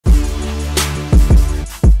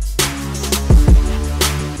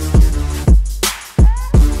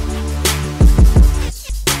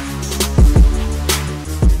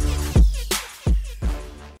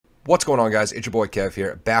What's going on, guys? It's your boy Kev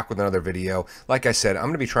here, back with another video. Like I said, I'm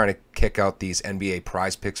going to be trying to kick out these NBA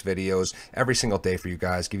prize picks videos every single day for you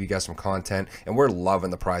guys, give you guys some content, and we're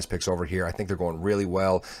loving the prize picks over here. I think they're going really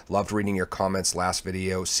well. Loved reading your comments last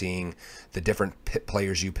video, seeing the different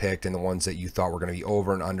players you picked and the ones that you thought were going to be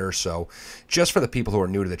over and under. So just for the people who are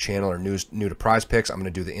new to the channel or new to prize picks, I'm going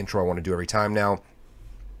to do the intro I want to do every time now.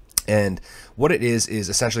 And what it is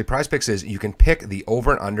essentially Prizepicks is you can pick the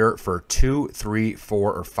over and under for 2, 3,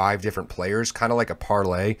 4, or 5 different players, kind of like a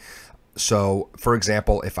parlay. So, for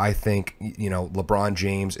example, if I think, LeBron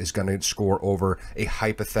James is going to score over a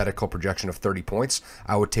hypothetical projection of 30 points,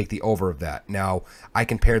 I would take the over of that. Now, I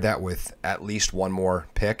can pair that with at least one more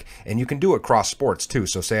pick, and you can do it cross sports too.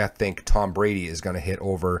 So, say I think Tom Brady is going to hit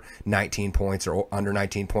over 19 points or under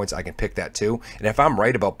 19 points, I can pick that too. And if I'm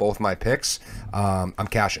right about both my picks, I'm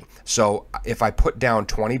cashing. So, if I put down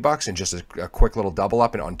 20 bucks and just a quick little double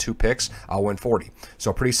up and on 2 picks, I'll win 40.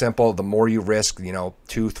 So, pretty simple. The more you risk,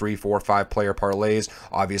 2, 3, 4, 5 player parlays,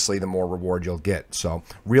 obviously the more reward you'll get. So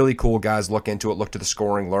really cool, guys. Look into it, look to the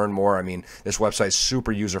scoring, learn more. I mean, this website is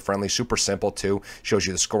super user friendly, super simple too. Shows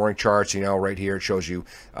you the scoring charts, right here. It shows you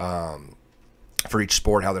for each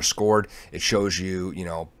sport how they're scored. It shows you,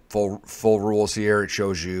 full rules here. It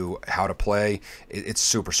shows you how to play. It's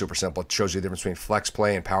super simple. It shows you the difference between flex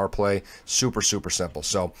play and power play. Super simple.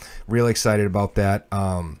 So really excited about that.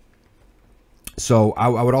 So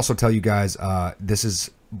I would also tell you guys, this is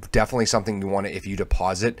definitely something you want to, if you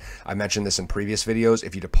deposit, I mentioned this in previous videos,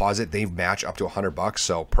 if you deposit, they match up to $100.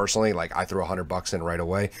 So personally, like, I threw $100 in right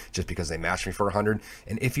away just because they matched me for 100.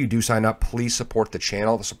 And if you do sign up, please support the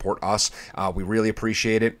channel, support us. We really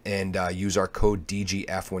appreciate it, and use our code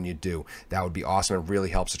DGF when you do. That would be awesome. It really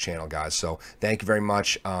helps the channel, guys. So thank you very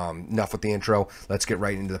much. Enough with the intro. Let's get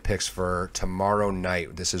right into the picks for tomorrow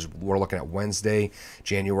night. We're looking at Wednesday,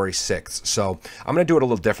 January 6th. So I'm going to do it a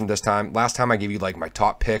little different this time. Last time I gave you like my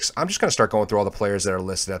top picks. I'm just going to start going through all the players that are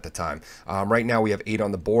listed at the time. Right now we have 8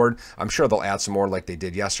 on the board. I'm sure they'll add some more like they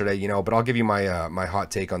did yesterday, but I'll give you my my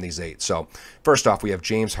hot take on these 8. So first off, we have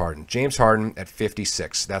James Harden. James Harden at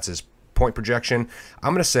 56. That's his point projection.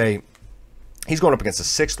 I'm going to say he's going up against a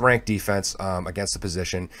 6th ranked defense against the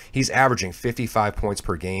position. He's averaging 55 points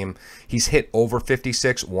per game. He's hit over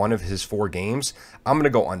 56 one of his 4 games. I'm going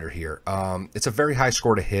to go under here. It's a very high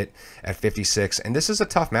score to hit at 56, and this is a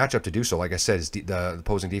tough matchup to do so. Like I said, the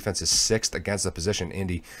opposing defense is 6th against the position,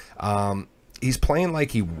 Indy. He's playing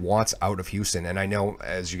like he wants out of Houston, and I know,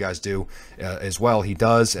 as you guys do as well, he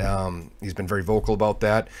does. He's been very vocal about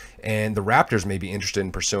that, and the Raptors may be interested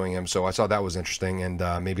in pursuing him, so I thought that was interesting,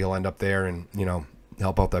 and maybe he'll end up there and,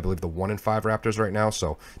 help out, I believe, the 1-5 Raptors right now,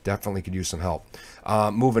 so definitely could use some help.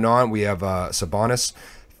 Moving on, we have Sabonis,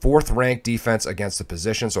 4th ranked defense against the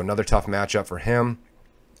position, so another tough matchup for him.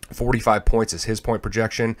 45 points is his point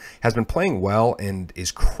projection. Has been playing well and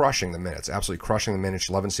is crushing the minutes, absolutely crushing the minutes.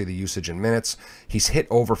 Love to see the usage in minutes. He's hit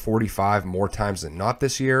over 45 more times than not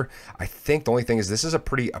this year. I think the only thing is this is a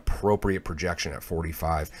pretty appropriate projection at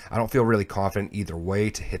 45. I don't feel really confident either way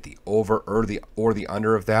to hit the over or the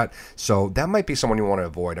under of that. So that might be someone you want to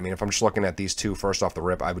avoid. I mean, if I'm just looking at these two first off the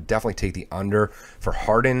rip, I would definitely take the under for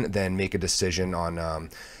Harden, then make a decision on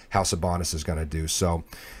how Sabonis is going to do. So,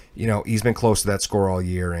 he's been close to that score all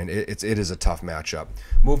year, and it is a tough matchup.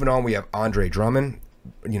 Moving on, we have Andre Drummond.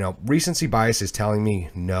 Recency bias is telling me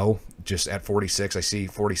no. Just at 46, I see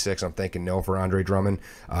 46. I'm thinking no for Andre Drummond.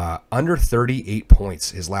 Under 38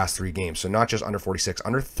 points his last 3 games. So not just under 46,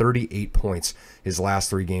 under 38 points his last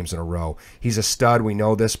 3 games in a row. He's a stud. We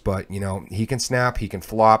know this, but, he can snap, he can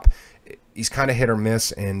flop. He's kind of hit or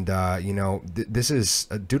miss, and, this is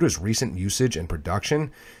due to his recent usage and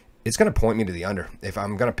production. It's going to point me to the under. If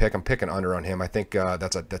I'm going to pick, I'm picking under on him. I think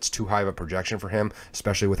that's too high of a projection for him,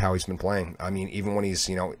 especially with how he's been playing. I mean, even when he's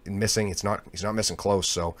missing, he's not missing close.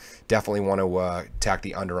 So definitely want to tack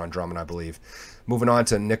the under on Drummond, I believe. Moving on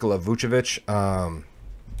to Nikola Vucevic.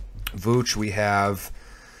 Vuce, we have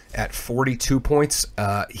at 42 points.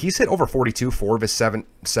 He's hit over 42 4 of his seven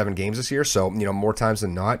games this year, so more times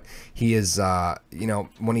than not he is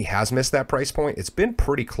when he has missed that price point, it's been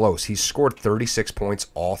pretty close. He's scored 36 points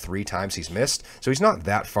all 3 times he's missed, so he's not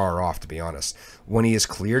that far off, to be honest. When he has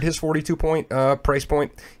cleared his 42 point price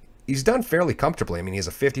point, he's done fairly comfortably. I mean, he has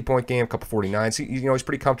a 50-point game, a couple 49s. He's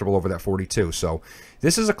pretty comfortable over that 42. So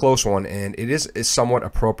this is a close one, and it is a somewhat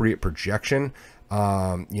appropriate projection.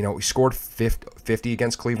 He scored 50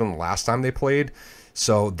 against Cleveland last time they played,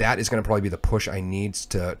 so that is going to probably be the push I need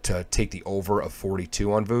to take the over of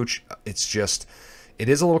 42 on Vooch. It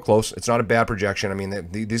is a little close. It's not a bad projection. I mean,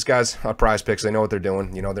 these guys on Prizepicks, they know what they're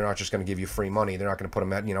doing. They're not just going to give you free money. They're not going to put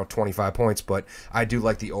them at 25 points, but I do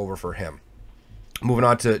like the over for him. Moving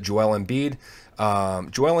on to Joel Embiid.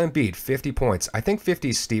 Joel Embiid, 50 points. I think 50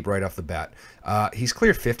 is steep right off the bat. He's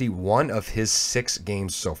cleared 51 of his 6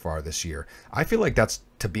 games so far this year. I feel like that's,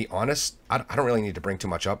 to be honest, I don't really need to bring too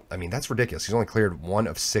much up. I mean, that's ridiculous. He's only cleared 1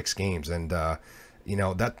 of 6 games, and you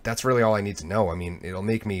know, that's really all I need to know. I mean, it'll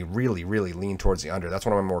make me really, really lean towards the under. That's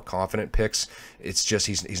one of my more confident picks. It's just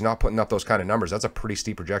he's not putting up those kind of numbers. That's a pretty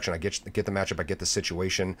steep projection. I get the matchup, I get the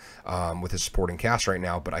situation with his supporting cast right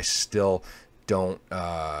now, but I still don't.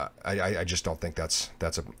 I just don't think that's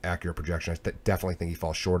an accurate projection. I definitely think he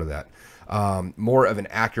falls short of that. More of an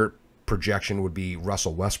accurate projection would be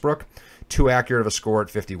Russell Westbrook. Too accurate of a score at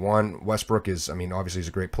 51. Westbrook is, I mean, obviously he's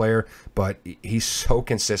a great player, but he's so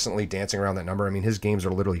consistently dancing around that number. I mean, his games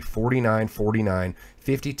are literally 49, 49,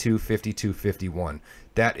 52, 52, 51.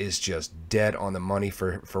 That is just dead on the money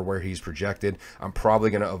for where he's projected. I'm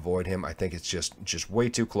probably going to avoid him. I think it's just way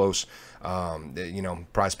too close. You know,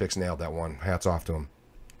 Prizepicks nailed that one. Hats off to him.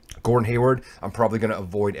 Gordon Hayward, I'm probably going to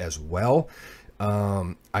avoid as well.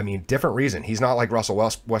 I mean, different reason. He's not like Russell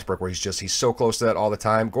Westbrook, where he's so close to that all the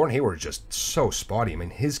time. Gordon Hayward is just so spotty. I mean,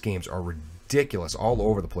 his games are ridiculous all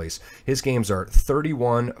over the place. His games are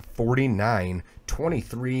 31, 49,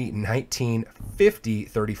 23, 19, 50,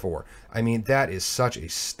 34. I mean, that is such a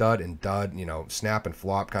stud and dud, you know, snap and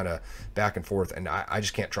flop kind of back and forth. And I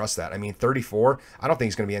just can't trust that. I mean, 34, I don't think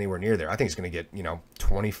he's going to be anywhere near there. I think he's going to get, you know,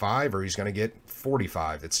 25 or he's going to get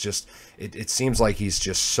 45. It's just, it seems like he's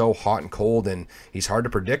just so hot and cold, and he's hard to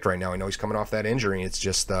predict right now. I know he's coming off that injury. It's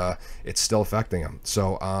just, it's still affecting him.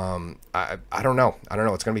 So, I don't know.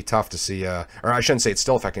 It's going to be tough to see, or I shouldn't say it's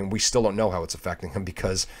still affecting him. We still don't know how it's affecting him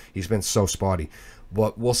because he's been so spotty.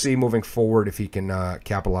 But we'll see moving forward if he can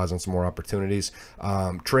capitalize on some more opportunities.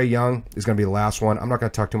 Trae Young is going to be the last one. I'm not going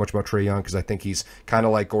to talk too much about Trae Young because I think he's kind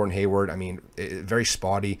of like Gordon Hayward. I mean, very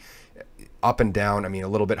spotty, up and down. I mean, a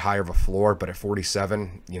little bit higher of a floor, but at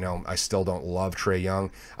 47, you know, I still don't love Trae Young.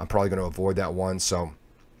 I'm probably going to avoid that one. So,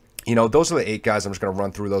 you know, those are the 8 guys. I'm just going to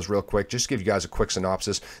run through those real quick. Just give you guys a quick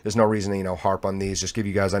synopsis. There's no reason to, you know, harp on these. Just give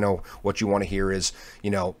you guys, I know what you want to hear is,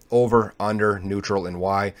 you know, over, under, neutral, and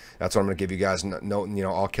why. That's what I'm going to give you guys. No, you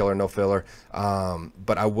know, all killer, no filler.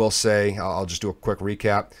 But I will say, I'll just do a quick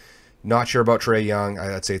recap. Not sure about Trae Young.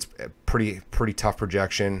 I'd say it's a pretty tough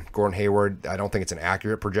projection. Gordon Hayward, I don't think it's an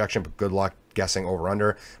accurate projection, but good luck guessing over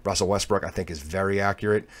under. Russell Westbrook, I think, is very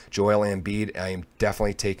accurate. Joel Embiid, I am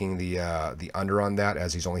definitely taking the under on that,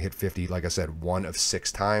 as he's only hit 50, like I said, 1 of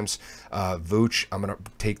 6 times. Vooch, I'm gonna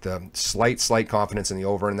take the slight confidence in the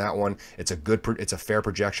over in that one. It's a fair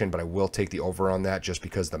projection, but I will take the over on that just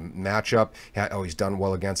because the matchup. He's done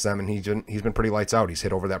well against them, and he's been pretty lights out. He's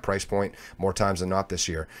hit over that price point more times than not this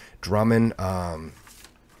year. Drummond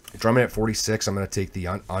at 46, I'm going to take the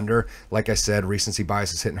under. Like I said, recency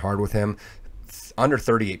bias is hitting hard with him. Under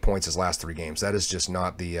 38 points his last 3 games. That is just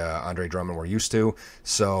not the Andre Drummond we're used to.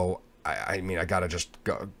 So, I mean, I got to just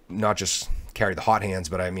go, not just carry the hot hands,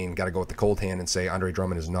 but I mean, got to go with the cold hand and say Andre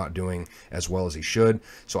Drummond is not doing as well as he should.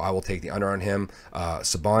 So I will take the under on him.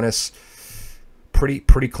 Sabonis,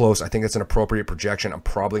 pretty close. I think it's an appropriate projection. I'm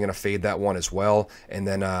probably going to fade that one as well. And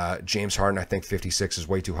then James Harden, I think 56 is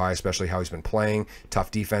way too high, especially how he's been playing.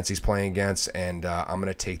 Tough defense he's playing against, and I'm going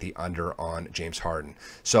to take the under on James Harden.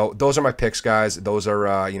 So those are my picks, guys. Those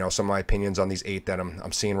are you know, some of my opinions on these 8 that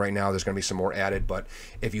I'm seeing right now. There's going to be some more added, but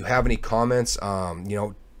if you have any comments, you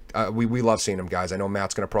know, we love seeing them, guys. I know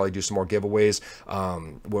Matt's going to probably do some more giveaways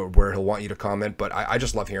where he'll want you to comment, but I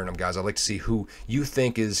just love hearing them, guys. I like to see who you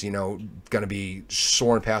think is, you know, going to be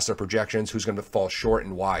soaring past their projections, who's going to fall short,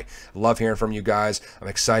 and why. I love hearing from you guys. I'm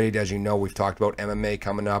excited. As you know, we've talked about MMA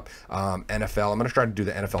coming up, NFL. I'm going to try to do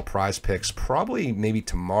the NFL prize picks probably maybe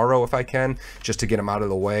tomorrow if I can, just to get them out of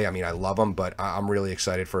the way. I mean, I love them, but I'm really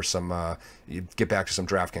excited for some get back to some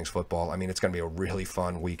DraftKings football. I mean, it's going to be a really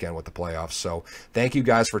fun weekend with the playoffs. So thank you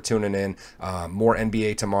guys for tuning in. More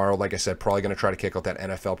NBA tomorrow. Like I said, probably going to try to kick out that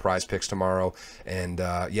NFL prize picks tomorrow. And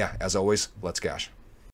yeah, as always, let's gash.